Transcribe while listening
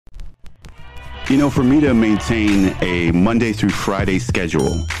You know, for me to maintain a Monday through Friday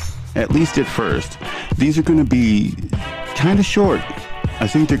schedule, at least at first, these are going to be kind of short. I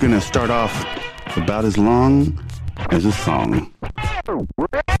think they're going to start off about as long as a song.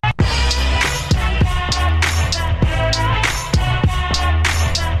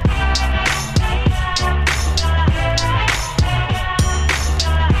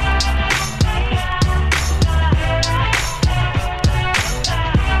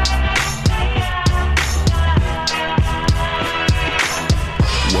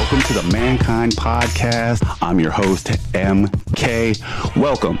 Welcome to the Mankind Podcast. I'm your host, MK.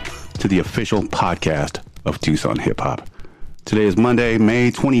 Welcome to the official podcast of Tucson Hip Hop. Today is Monday,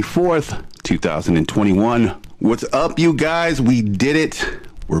 May 24th, 2021. What's up, you guys? We did it.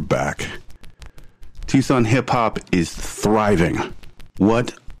 We're back. Tucson Hip Hop is thriving.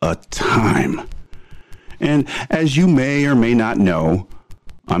 What a time. And as you may or may not know,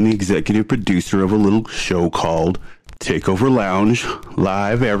 I'm the executive producer of a little show called Takeover Lounge,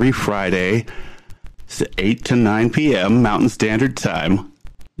 live every Friday, 8 to 9 p.m. Mountain Standard Time.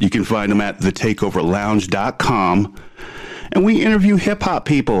 You can find them at thetakeoverlounge.com. And we interview hip-hop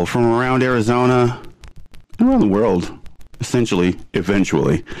people from around Arizona and around the world, essentially,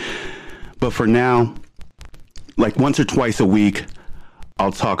 eventually. But for now, like once or twice a week,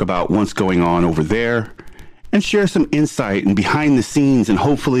 I'll talk about what's going on over there and share some insight and behind the scenes and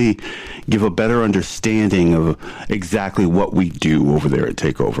hopefully give a better understanding of exactly what we do over there at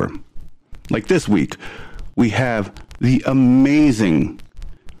Takeover. Like this week, we have the amazing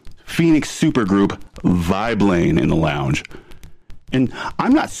Phoenix supergroup Vibe Lane in the lounge. And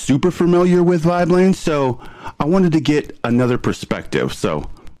I'm not super familiar with Vibe Lane, so I wanted to get another perspective. So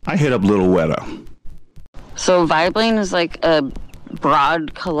I hit up Little Weta. So Vibe Lane is like a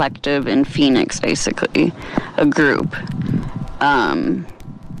broad collective in Phoenix, basically a group.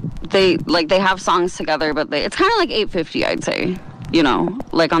 They have songs together, but it's kind of like 850, I'd say, you know,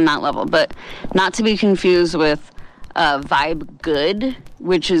 like on that level, but not to be confused with Vibe Good,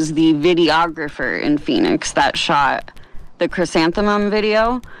 which is the videographer in Phoenix that shot the Chrysanthemum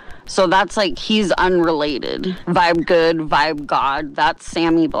video. So that's like, he's unrelated. Vibe Good, Vibe God, that's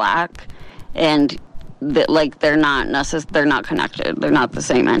Sammy Black, and they're not connected. They're not the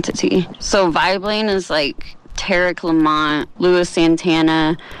same entity. So Vibe Lane is like Tarek Lamont, Louis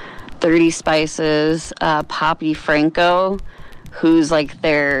Santana, 30 Spices, Poppy Franco, who's like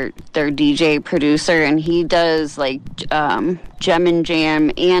their DJ producer, and he does like Gem and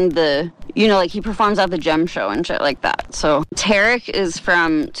Jam and he performs at the Gem Show and shit like that. So Tarek is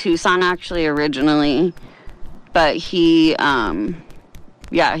from Tucson actually originally, but he's lived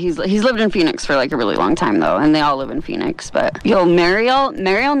in Phoenix for like a really long time though, and they all live in Phoenix. But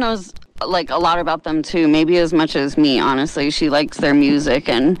Mariel knows like a lot about them too, maybe as much as me, honestly. She likes their music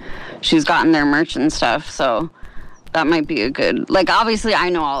and she's gotten their merch and stuff, so that might be a good, like, obviously I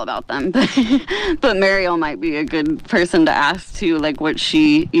know all about them, but Mariel might be a good person to ask too, like what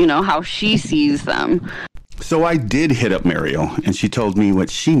she, how she sees them. So I did hit up Mariel, and she told me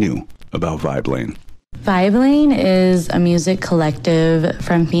what she knew about Vibe Lane. Vibe Lane is a music collective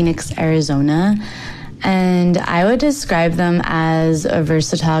from Phoenix, Arizona, and I would describe them as a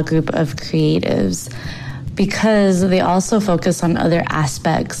versatile group of creatives because they also focus on other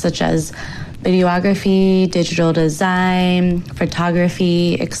aspects such as videography, digital design,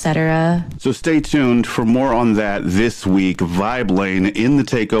 photography, etc. So stay tuned for more on that this week. Vibe Lane in the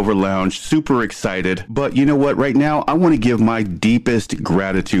Takeover Lounge. Super excited. But you know what? Right now, I want to give my deepest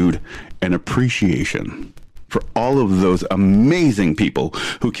gratitude and appreciation for all of those amazing people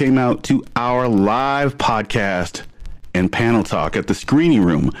who came out to our live podcast and panel talk at the Screening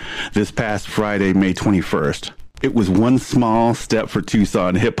Room this past Friday, May 21st. It was one small step for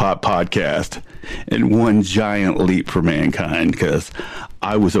Tucson Hip Hop Podcast and one giant leap for Mankind, because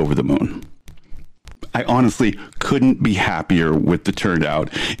I was over the moon. I honestly couldn't be happier with the turnout.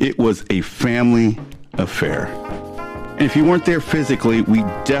 It was a family affair. And if you weren't there physically, we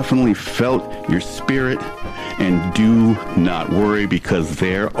definitely felt your spirit. And do not worry, because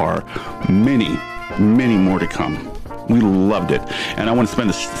there are many, many more to come. We loved it. And I want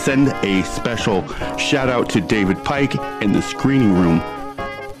to send a special shout out to David Pike and the Screening Room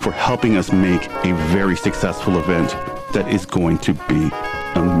for helping us make a very successful event that is going to be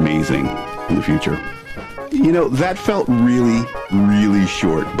amazing in the future. You know, that felt really, really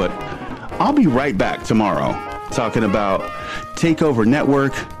short, but I'll be right back tomorrow talking about Takeover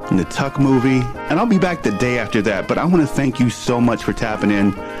Network and the Tuck movie, and I'll be back the day after that. But I want to thank you so much for tapping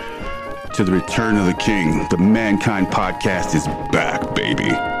in to the Return of the King. The Mankind Podcast is back, baby.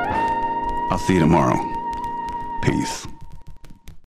 I'll see you tomorrow. Peace.